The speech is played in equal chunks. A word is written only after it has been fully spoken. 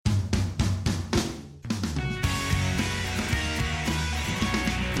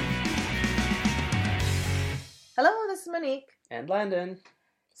Hello, this is Monique. And Landon.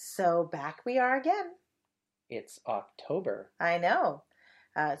 So back we are again. It's October. I know.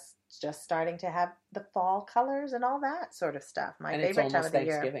 It's just starting to have the fall colors and all that sort of stuff. My and favorite it's time almost of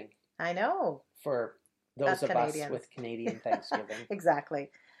the Thanksgiving. year. I know. For those Us of Canadians. us with Canadian Thanksgiving.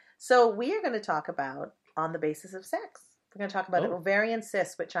 Exactly. So we are going to talk about on the basis of sex. We're going to talk about ovarian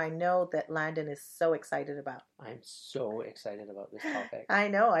cysts, which I know that Landon is so excited about. I'm so excited about this topic. I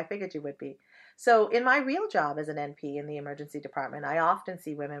know. I figured you would be. So in my real job as an NP in the emergency department, I often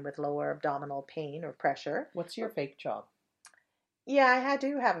see women with lower abdominal pain or pressure. What's your fake job? Yeah, I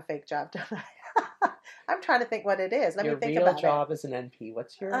do have a fake job, don't I? I'm trying to think what it is. Let me think about it. Your real job as an NP.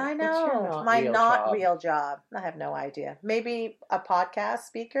 What's your not real job? I have no idea. Maybe a podcast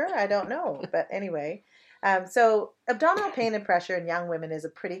speaker? I don't know. But anyway, so abdominal pain and pressure in young women is a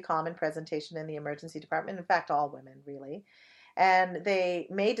pretty common presentation in the emergency department. In fact, all women, really. And they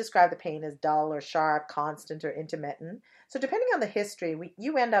may describe the pain as dull or sharp, constant or intermittent. So depending on the history,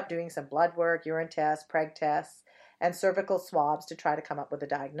 you end up doing some blood work, urine tests, preg tests, and cervical swabs to try to come up with a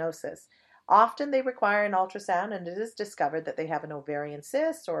diagnosis. Often they require an ultrasound, and it is discovered that they have an ovarian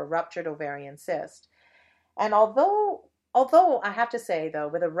cyst or a ruptured ovarian cyst. And although I have to say, though,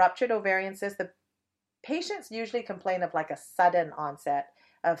 with a ruptured ovarian cyst, the patients usually complain of like a sudden onset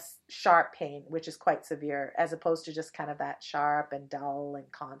of sharp pain, which is quite severe, as opposed to just kind of that sharp and dull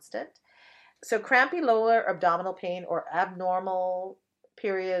and constant. So crampy lower abdominal pain or abnormal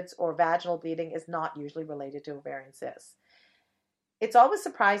periods or vaginal bleeding is not usually related to ovarian cysts. It's always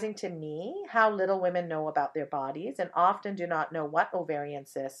surprising to me how little women know about their bodies and often do not know what ovarian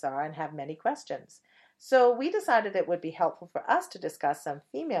cysts are and have many questions. So we decided it would be helpful for us to discuss some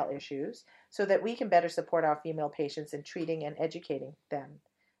female issues so that we can better support our female patients in treating and educating them.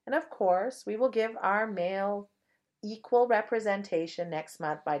 And of course, we will give our male equal representation next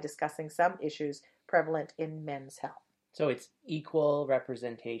month by discussing some issues prevalent in men's health. So it's equal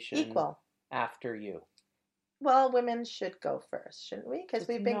representation. Equal. After you. Well, women should go first, shouldn't we? Because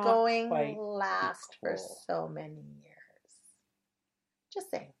we've been going last equal. for so many years. Just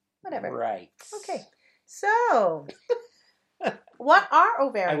saying. Whatever. Right. Okay. So, what are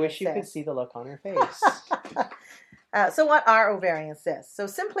ovarian cysts? I wish you could see the look on her face. So what are ovarian cysts? So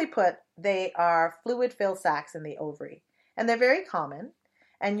simply put, they are fluid-filled sacs in the ovary. And they're very common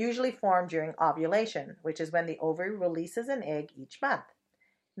and usually form during ovulation, which is when the ovary releases an egg each month.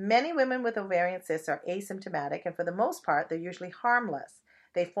 Many women with ovarian cysts are asymptomatic, and for the most part, they're usually harmless.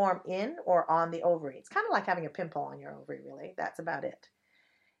 They form in or on the ovary. It's kind of like having a pimple on your ovary, really. That's about it.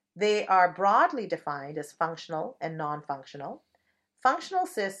 They are broadly defined as functional and non-functional. Functional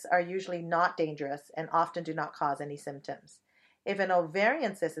cysts are usually not dangerous and often do not cause any symptoms. If an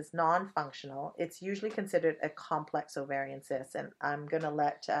ovarian cyst is non-functional, it's usually considered a complex ovarian cyst, and I'm going to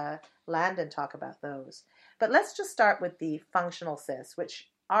let Landon talk about those. But let's just start with the functional cysts, which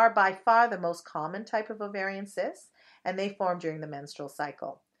are by far the most common type of ovarian cysts, and they form during the menstrual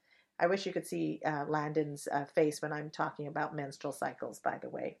cycle. I wish you could see Landon's face when I'm talking about menstrual cycles, by the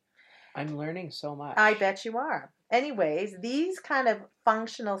way. I'm learning so much. I bet you are. Anyways, these kind of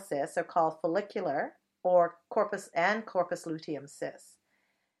functional cysts are called follicular or corpus luteum cysts.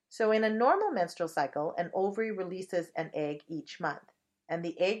 So in a normal menstrual cycle, an ovary releases an egg each month, and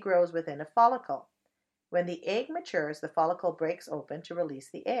the egg grows within a follicle. When the egg matures, the follicle breaks open to release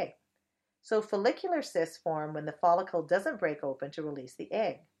the egg. So follicular cysts form when the follicle doesn't break open to release the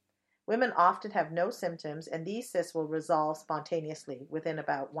egg. Women often have no symptoms, and these cysts will resolve spontaneously within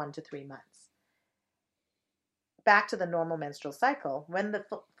about 1 to 3 months. Back to the normal menstrual cycle, when the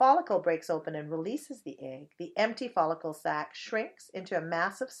follicle breaks open and releases the egg, the empty follicle sac shrinks into a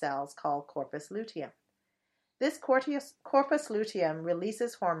mass of cells called corpus luteum. This corpus luteum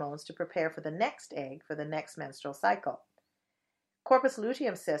releases hormones to prepare for the next egg for the next menstrual cycle. Corpus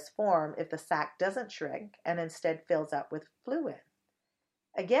luteum cysts form if the sac doesn't shrink and instead fills up with fluid.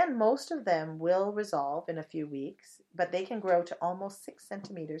 Again, most of them will resolve in a few weeks, but they can grow to almost 6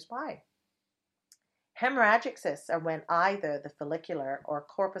 centimeters wide. Hemorrhagic cysts are when either the follicular or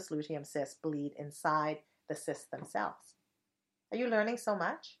corpus luteum cysts bleed inside the cysts themselves. Are you learning so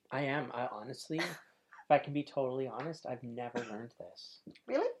much? I am. I honestly, if I can be totally honest, I've never learned this.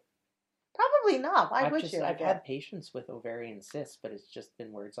 Really? Probably not. Why would you? I've had patients with ovarian cysts, but it's just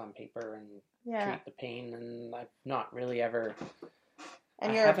been words on paper and treat the pain, and I've not really ever...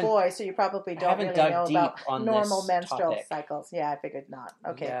 And you're a boy, so you probably don't really know about normal menstrual cycles. Yeah, I figured not.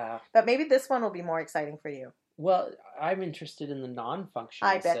 Okay. Yeah. But maybe this one will be more exciting for you. Well, I'm interested in the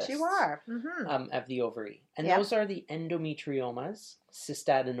non-functional cysts. I bet you are. Mm-hmm. Of the ovary. And those are the endometriomas,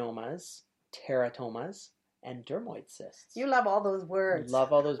 cystadenomas, teratomas, and dermoid cysts. You love all those words.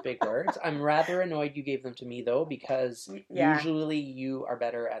 Love all those big words. I'm rather annoyed you gave them to me, though, because usually you are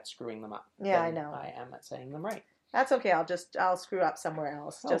better at screwing them up than I know. I am at saying them right. That's okay. I'll screw up somewhere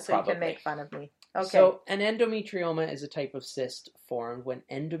else just so probably. You can make fun of me. Okay. So an endometrioma is a type of cyst formed when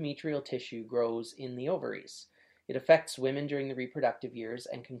endometrial tissue grows in the ovaries. It affects women during the reproductive years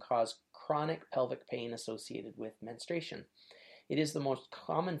and can cause chronic pelvic pain associated with menstruation. It is the most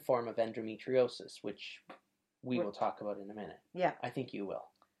common form of endometriosis, which we will talk about in a minute. Yeah. I think you will.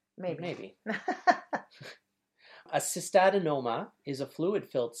 Maybe. A cystadenoma is a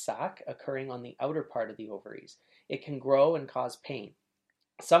fluid-filled sac occurring on the outer part of the ovaries. It can grow and cause pain.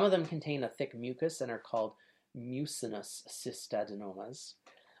 Some of them contain a thick mucus and are called mucinous cystadenomas,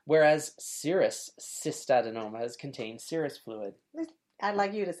 whereas serous cystadenomas contain serous fluid. I'd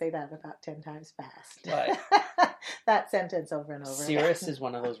like you to say that about 10 times fast. Right. That sentence over and over. Serous is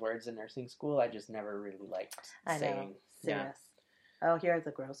one of those words in nursing school I just never really liked saying. I know. Serous. Yeah. Oh, here are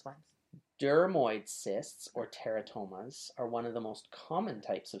the gross ones. Dermoid cysts, or teratomas, are one of the most common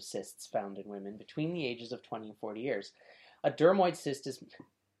types of cysts found in women between the ages of 20 and 40 years. A dermoid cyst is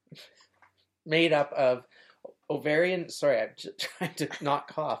made up of ovarian... Sorry, I'm just trying to not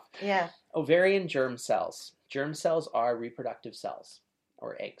cough. Yeah. Ovarian germ cells. Germ cells are reproductive cells,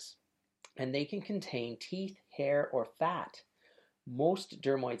 or eggs. And they can contain teeth, hair, or fat. Most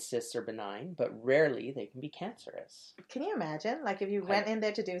dermoid cysts are benign, but rarely they can be cancerous. Can you imagine? Like if you went in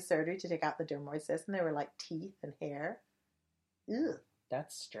there to do surgery to take out the dermoid cyst and there were like teeth and hair? Ew.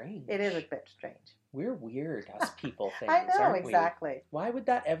 That's strange. It is a bit strange. We're weird as people things, I know, aren't exactly. We? Why would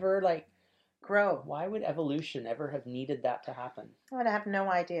that ever, grow? Why would evolution ever have needed that to happen? I have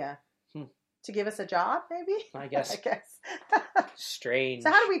no idea. To give us a job, maybe? I guess. Strange. So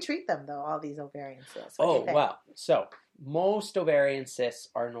how do we treat them, though, all these ovarian cysts? Well, so most ovarian cysts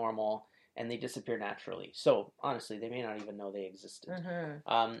are normal and they disappear naturally. So, honestly, they may not even know they existed.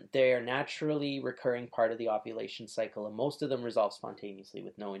 Mm-hmm. They are naturally recurring part of the ovulation cycle, and most of them resolve spontaneously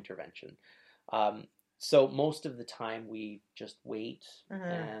with no intervention. So most of the time we just wait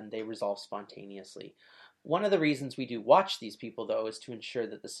and they resolve spontaneously. One of the reasons we do watch these people, though, is to ensure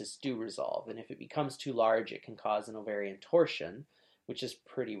that the cysts do resolve. And if it becomes too large, it can cause an ovarian torsion, which is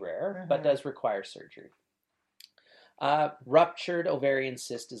pretty rare, but does require surgery. Ruptured ovarian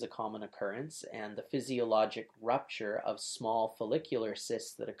cyst is a common occurrence, and the physiologic rupture of small follicular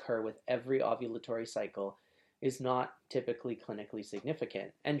cysts that occur with every ovulatory cycle is not typically clinically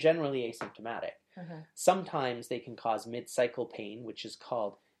significant and generally asymptomatic. Sometimes they can cause mid-cycle pain, which is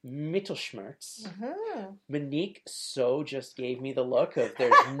called Mittelschmerz. Monique just gave me the look of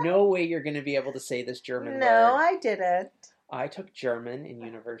there's no way you're going to be able to say this German word. No, I didn't. I took German in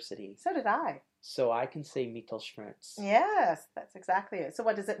university. So did I. So I can say Mittelschmerz. Yes, that's exactly it. So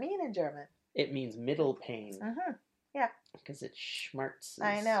what does it mean in German? It means middle pain. Yeah. Because it's Schmerz.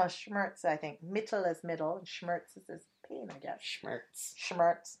 I know, Schmerz, I think. Mittel is middle, and Schmerz is pain, I guess.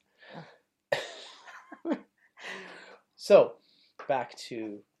 Schmerz. So, back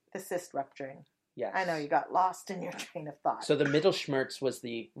to... the cyst rupturing. Yes. I know, you got lost in your train of thought. So the Mittelschmerz was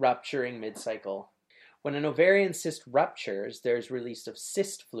the rupturing mid-cycle. When an ovarian cyst ruptures, there's release of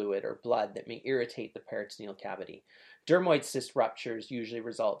cyst fluid or blood that may irritate the peritoneal cavity. Dermoid cyst ruptures usually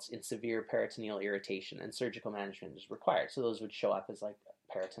results in severe peritoneal irritation, and surgical management is required. So those would show up as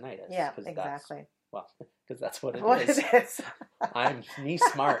peritonitis. Yeah, exactly. Because that's what it is. It is. I'm me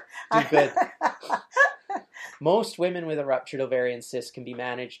smart. Do good. Most women with a ruptured ovarian cyst can be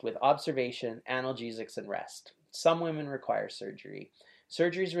managed with observation, analgesics, and rest. Some women require surgery.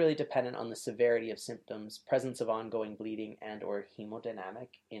 Surgery is really dependent on the severity of symptoms, presence of ongoing bleeding, and or hemodynamic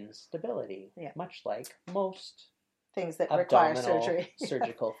instability. Yeah. Much like most things that require surgery.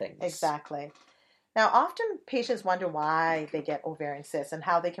 Surgical things. Exactly. Now, often patients wonder why they get ovarian cysts and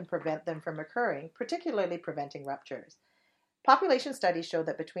how they can prevent them from occurring, particularly preventing ruptures. Population studies show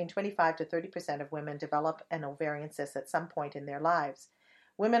that between 25 to 30% of women develop an ovarian cyst at some point in their lives.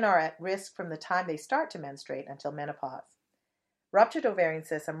 Women are at risk from the time they start to menstruate until menopause. Ruptured ovarian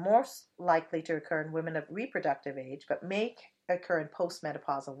cysts are most likely to occur in women of reproductive age, but may occur in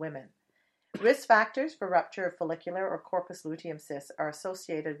postmenopausal women. Risk factors for rupture of follicular or corpus luteum cysts are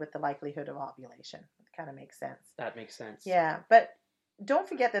associated with the likelihood of ovulation. It kind of makes sense. That makes sense. Yeah, but don't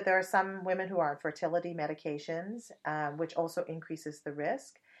forget that there are some women who are on fertility medications, which also increases the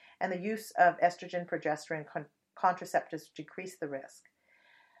risk, and the use of estrogen, progesterone, contraceptives decrease the risk.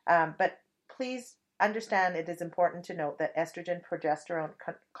 But please understand it is important to note that estrogen, progesterone,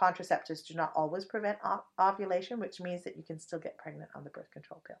 contraceptives do not always prevent ovulation, which means that you can still get pregnant on the birth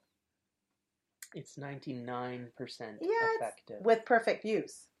control pill. It's 99% effective. With perfect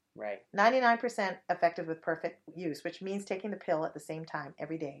use. Right. 99% effective with perfect use, which means taking the pill at the same time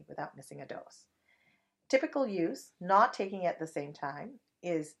every day without missing a dose. Typical use, not taking it at the same time,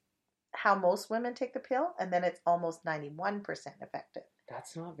 is how most women take the pill, and then it's almost 91% effective.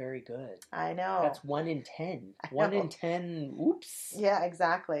 That's not very good. I know. That's 1 in 10. 1 in 10. Oops. Yeah,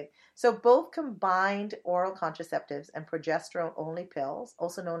 exactly. So both combined oral contraceptives and progesterone-only pills,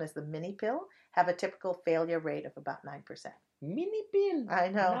 also known as the mini pill, have a typical failure rate of about 9%. Mini pill? I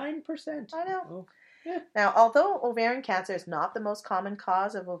know. 9%. I know. Oh. Yeah. Now, although ovarian cancer is not the most common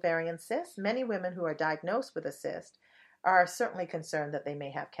cause of ovarian cysts, many women who are diagnosed with a cyst are certainly concerned that they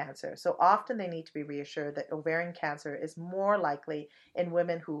may have cancer. So often they need to be reassured that ovarian cancer is more likely in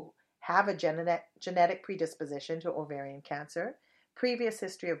women who have a genetic predisposition to ovarian cancer, previous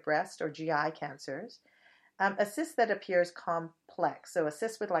history of breast or GI cancers, a cyst that appears complex, so a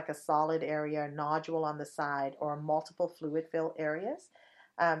cyst with like a solid area, a nodule on the side, or multiple fluid-filled areas.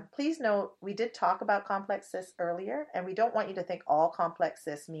 Please note, we did talk about complex cysts earlier, and we don't want you to think all complex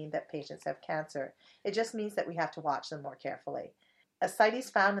cysts mean that patients have cancer. It just means that we have to watch them more carefully.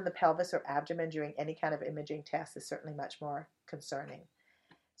 Ascites found in the pelvis or abdomen during any kind of imaging test is certainly much more concerning.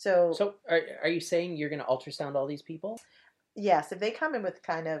 So are you saying you're going to ultrasound all these people? Yes, if they come in with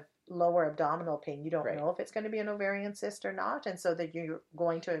kind of lower abdominal pain, you don't know if it's going to be an ovarian cyst or not, and so that you're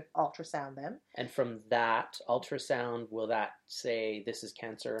going to ultrasound them. And from that ultrasound, will that say this is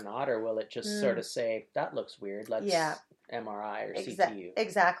cancer or not, or will it just sort of say, that looks weird, let's MRI or CTU?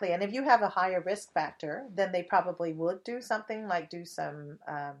 Exactly, and if you have a higher risk factor, then they probably would do something like do some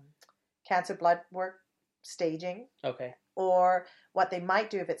cancer blood work staging. Okay. Or what they might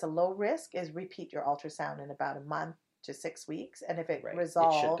do if it's a low risk is repeat your ultrasound in about a month to 6 weeks, and if it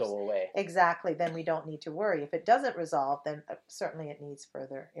resolves, it should go away. Exactly, then we don't need to worry. If it doesn't resolve, then certainly it needs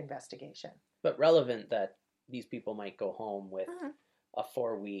further investigation. But relevant that these people might go home with a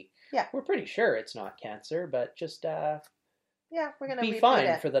 4-week. Yeah, we're pretty sure it's not cancer, but just we're gonna be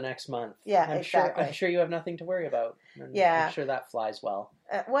fine for the next month. Yeah, exactly. I'm sure you have nothing to worry about. I'm sure that flies well.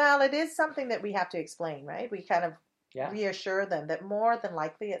 Well, it is something that we have to explain, right? We kind of reassure them that more than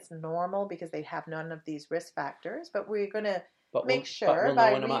likely it's normal because they have none of these risk factors, but we're going to make sure we'll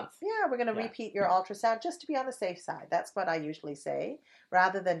know in a month. We're going to repeat your ultrasound just to be on the safe side. That's what I usually say.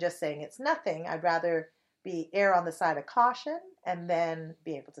 Rather than just saying it's nothing, I'd rather err on the side of caution and then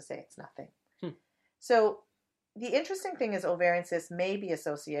be able to say it's nothing. So the interesting thing is ovarian cysts may be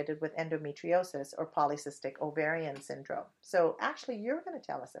associated with endometriosis or polycystic ovarian syndrome. So actually, you're going to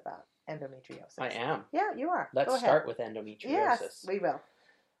tell us about endometriosis. I am. Yeah, you are. Let's start with endometriosis. Yes, we will.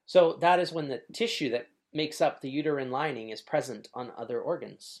 So that is when the tissue that makes up the uterine lining is present on other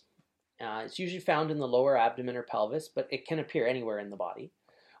organs. It's usually found in the lower abdomen or pelvis, but it can appear anywhere in the body.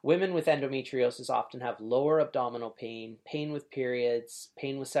 Women with endometriosis often have lower abdominal pain, pain with periods,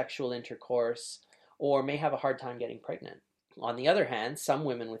 pain with sexual intercourse, or may have a hard time getting pregnant. On the other hand, some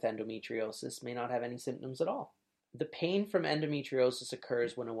women with endometriosis may not have any symptoms at all. The pain from endometriosis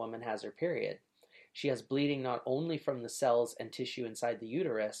occurs when a woman has her period. She has bleeding not only from the cells and tissue inside the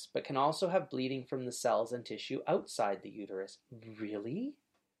uterus, but can also have bleeding from the cells and tissue outside the uterus. Really?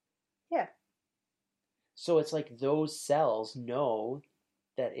 Yeah. So it's like those cells know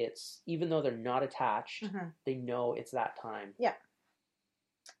that it's, even though they're not attached, they know it's that time. Yeah.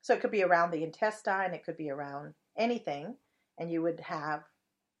 So it could be around the intestine, it could be around anything, and you would have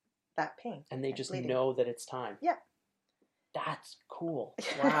that pain. And they just know that it's time. Yeah. That's cool.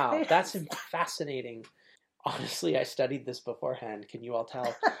 Wow. That's fascinating. Honestly, I studied this beforehand. Can you all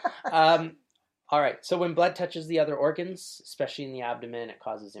tell? All right. So when blood touches the other organs, especially in the abdomen, it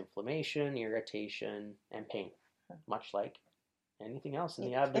causes inflammation, irritation, and pain, much like anything else in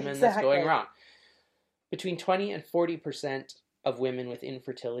the abdomen that's going wrong. Between 20 and 40% of women with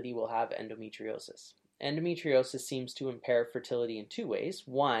infertility will have endometriosis. Endometriosis seems to impair fertility in two ways.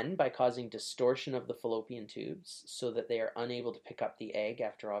 One, by causing distortion of the fallopian tubes so that they are unable to pick up the egg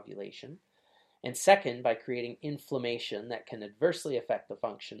after ovulation. And second, by creating inflammation that can adversely affect the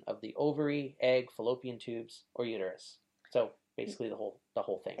function of the ovary, egg, fallopian tubes, or uterus. So basically the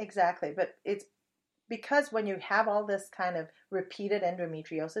whole thing. Exactly. But it's because when you have all this kind of repeated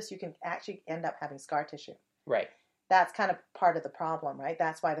endometriosis, you can actually end up having scar tissue. Right. That's kind of part of the problem, right?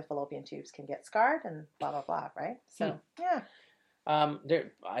 That's why the fallopian tubes can get scarred and blah, blah, blah, right? So, yeah.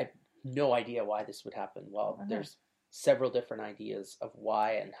 I have no idea why this would happen. Well, there's several different ideas of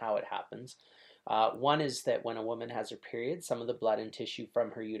why and how it happens. One is that when a woman has her period, some of the blood and tissue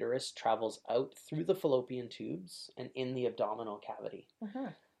from her uterus travels out through the fallopian tubes and in the abdominal cavity.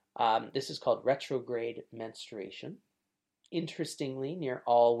 This is called retrograde menstruation. Interestingly, near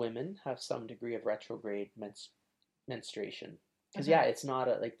all women have some degree of retrograde menstruation. Because, it's not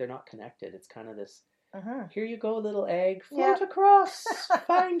they're not connected. It's kind of this, here you go, little egg, float across,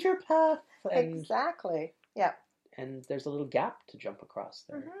 find your path. And, exactly. Yeah. And there's a little gap to jump across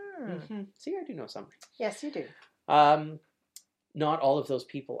there. See, I do know something. Yes, you do. Not all of those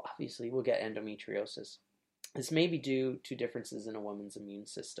people, obviously, will get endometriosis. This may be due to differences in a woman's immune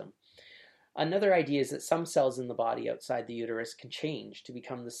system. Another idea is that some cells in the body outside the uterus can change to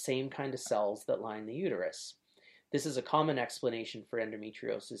become the same kind of cells that line the uterus. This is a common explanation for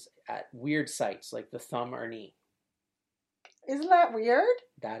endometriosis at weird sites like the thumb or knee. Isn't that weird?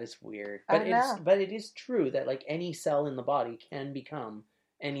 That is weird. But it is true that like any cell in the body can become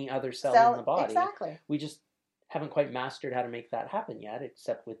any other cell in the body. Exactly. We just haven't quite mastered how to make that happen yet,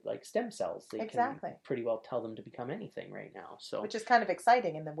 except with like stem cells. They can pretty well tell them to become anything right now. So, which is kind of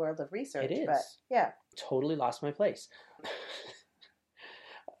exciting in the world of research. It is. But yeah. Totally lost my place.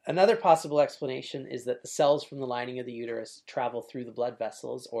 Another possible explanation is that the cells from the lining of the uterus travel through the blood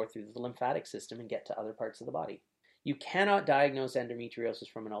vessels or through the lymphatic system and get to other parts of the body. You cannot diagnose endometriosis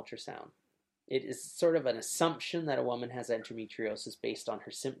from an ultrasound. It is sort of an assumption that a woman has endometriosis based on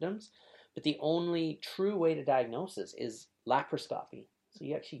her symptoms, but the only true way to diagnose this is laparoscopy. So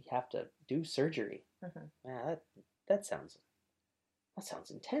you actually have to do surgery. Man, that sounds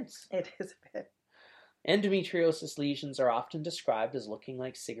intense. It is a bit. Endometriosis lesions are often described as looking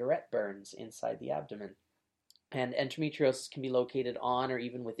like cigarette burns inside the abdomen. And endometriosis can be located on or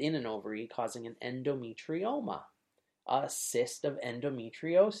even within an ovary, causing an endometrioma, a cyst of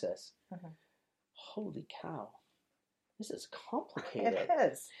endometriosis. Holy cow. This is complicated.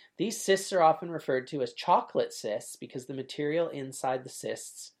 It is. These cysts are often referred to as chocolate cysts because the material inside the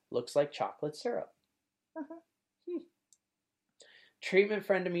cysts looks like chocolate syrup. Treatment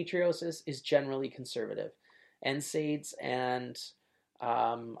for endometriosis is generally conservative. NSAIDs and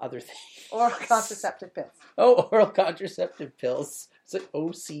other things. Oral contraceptive pills. Oh, oral contraceptive pills. It's like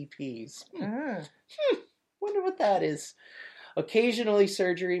OCPs. Wonder what that is. Occasionally,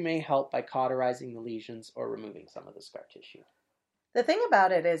 surgery may help by cauterizing the lesions or removing some of the scar tissue. The thing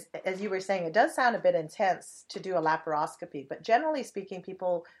about it is, as you were saying, it does sound a bit intense to do a laparoscopy, but generally speaking,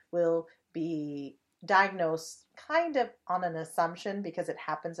 people will be diagnosed kind of on an assumption because it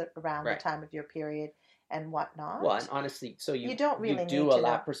happens around the time of your period and whatnot. Well, and honestly, so you don't really do a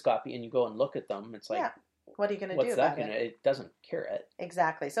laparoscopy and you go and look at them. It's like, what are you going to do about it? It doesn't cure it.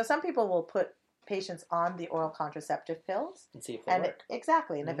 Exactly. So some people will put patients on the oral contraceptive pills and see if they work.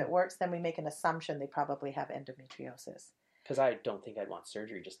 Exactly. And if it works, then we make an assumption they probably have endometriosis. Because I don't think I'd want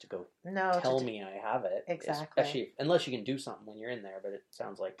surgery just to go tell me I have it. Exactly. Especially unless you can do something when you're in there, but it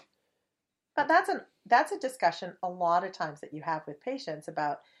sounds like. But that's a discussion a lot of times that you have with patients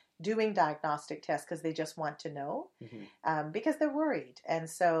about doing diagnostic tests because they just want to know because they're worried. And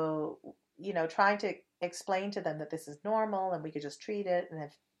so, trying to explain to them that this is normal and we could just treat it. And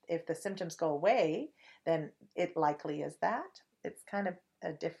if the symptoms go away, then it likely is that. It's kind of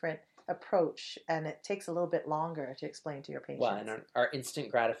a different approach and it takes a little bit longer to explain to your patients. Well, in our instant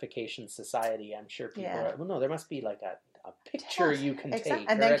gratification society, I'm sure people are, well, no, there must be like a picture you can take.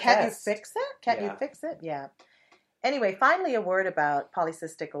 And then can't you fix it? Can't you fix it? Yeah. Anyway, finally a word about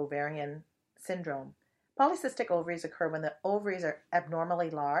polycystic ovarian syndrome. Polycystic ovaries occur when the ovaries are abnormally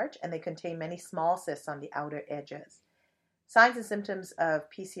large and they contain many small cysts on the outer edges. Signs and symptoms of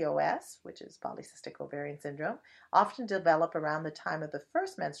PCOS, which is polycystic ovarian syndrome, often develop around the time of the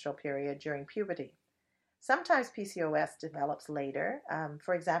first menstrual period during puberty. Sometimes PCOS develops later,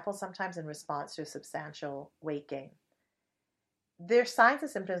 for example, sometimes in response to a substantial weight gain. Their signs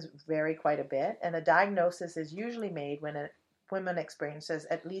and symptoms vary quite a bit, and a diagnosis is usually made when a woman experiences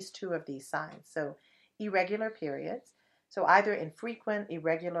at least two of these signs. So irregular periods, so either infrequent,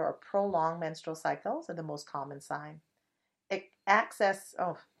 irregular, or prolonged menstrual cycles are the most common sign. Did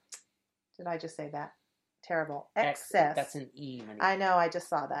I just say that? Terrible. Excess. That's an E. I know, I just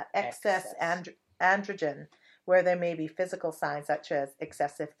saw that. Excess androgen, where there may be physical signs such as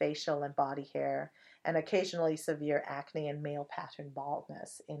excessive facial and body hair, and occasionally severe acne and male pattern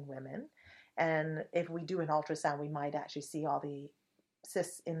baldness in women. And if we do an ultrasound, we might actually see all the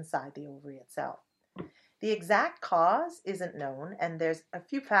cysts inside the ovary itself. The exact cause isn't known, and there's a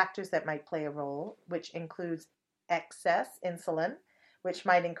few factors that might play a role, which includes excess insulin, which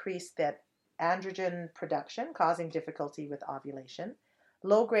might increase that androgen production, causing difficulty with ovulation,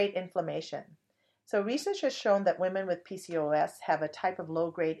 low-grade inflammation. So research has shown that women with PCOS have a type of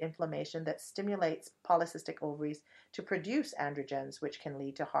low-grade inflammation that stimulates polycystic ovaries to produce androgens, which can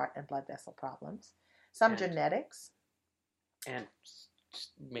lead to heart and blood vessel problems. Some genetics. And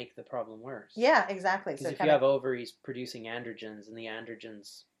make the problem worse. Yeah, exactly. Because if you have ovaries producing androgens and the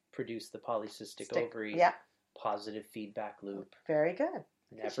androgens produce the polycystic ovaries, positive feedback loop. Very good.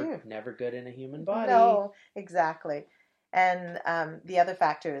 Never good in a human body. No, exactly. And the other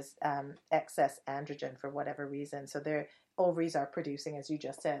factor is excess androgen for whatever reason. So their ovaries are producing, as you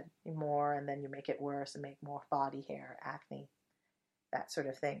just said, more, and then you make it worse and make more body hair, acne, that sort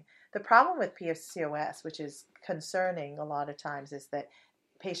of thing. The problem with PCOS, which is concerning a lot of times, is that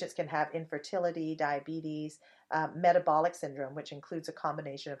patients can have infertility, diabetes, metabolic syndrome, which includes a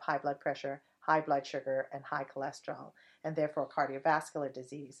combination of high blood pressure, high blood sugar, and high cholesterol, and therefore cardiovascular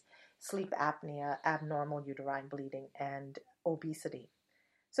disease, sleep apnea, abnormal uterine bleeding, and obesity.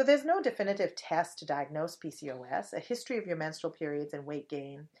 So there's no definitive test to diagnose PCOS. A history of your menstrual periods and weight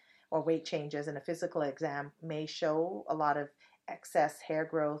gain or weight changes in a physical exam may show a lot of excess hair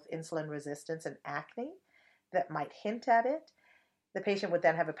growth, insulin resistance, and acne that might hint at it. The patient would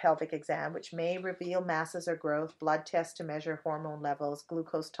then have a pelvic exam, which may reveal masses or growth, blood tests to measure hormone levels,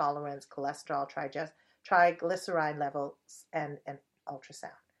 glucose tolerance, cholesterol, triglyceride levels, and an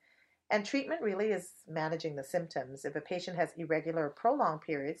ultrasound. And treatment really is managing the symptoms. If a patient has irregular or prolonged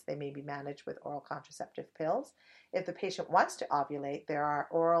periods, they may be managed with oral contraceptive pills. If the patient wants to ovulate, there are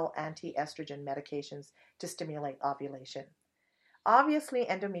oral anti-estrogen medications to stimulate ovulation. Obviously,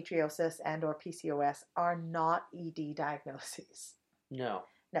 endometriosis and or PCOS are not ED diagnoses. No.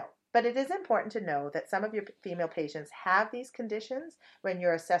 But it is important to know that some of your female patients have these conditions when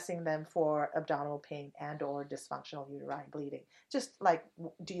you're assessing them for abdominal pain and or dysfunctional uterine bleeding. Just like,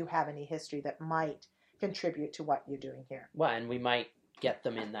 do you have any history that might contribute to what you're doing here? Well, and we might get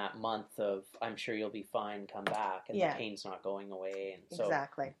them in that month of, I'm sure you'll be fine, come back, and the pain's not going away. And so,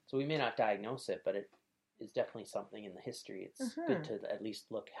 exactly. So we may not diagnose it, but it is definitely something in the history. It's good to at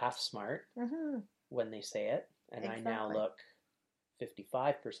least look half smart when they say it. And exactly. I now look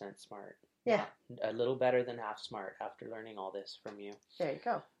 55% smart. Yeah. A little better than half smart after learning all this from you. There you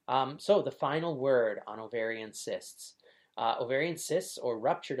go. So the final word on ovarian cysts. Ovarian cysts or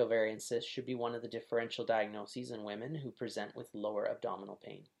ruptured ovarian cysts should be one of the differential diagnoses in women who present with lower abdominal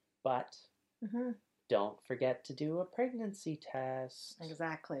pain. But don't forget to do a pregnancy test.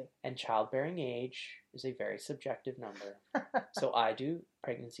 Exactly. And childbearing age is a very subjective number. So I do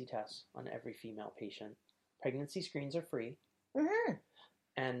pregnancy tests on every female patient. Pregnancy screens are free.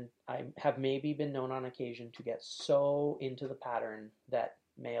 And I have maybe been known on occasion to get so into the pattern that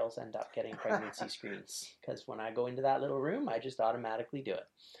males end up getting pregnancy screens. Because when I go into that little room, I just automatically do it.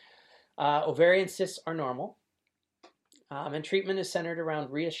 Ovarian cysts are normal. And treatment is centered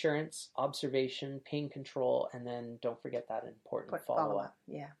around reassurance, observation, pain control, and then don't forget that important follow-up.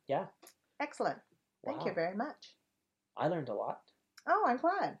 Yeah. Excellent. Thank you very much. I learned a lot. Oh, I'm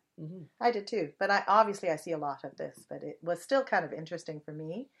glad. I did too. But I see a lot of this, but it was still kind of interesting for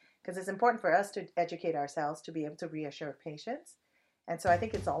me because it's important for us to educate ourselves to be able to reassure patients. And so I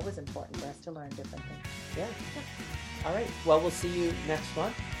think it's always important for us to learn different things. Yeah. All right. Well, we'll see you next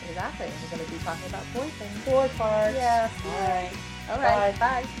month. Exactly. We're going to be talking about boy things. Boy parts. Yes. All right.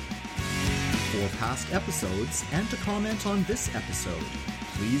 Bye. For past episodes and to comment on this episode,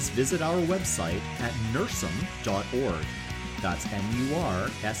 please visit our website at nursem.org. That's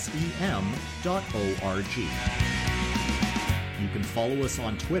nursem.org. You can follow us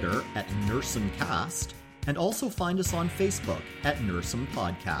on Twitter at NursemCast and also find us on Facebook at Nursem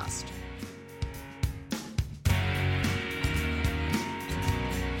Podcast.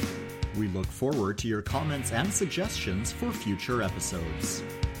 We look forward to your comments and suggestions for future episodes.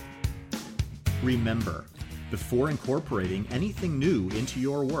 Remember, before incorporating anything new into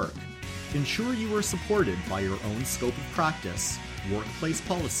your work, ensure you are supported by your own scope of practice, workplace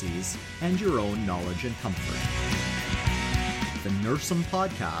policies, and your own knowledge and comfort. The Nursem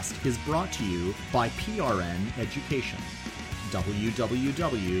Podcast is brought to you by PRN Education.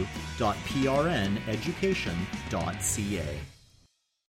 www.prneducation.ca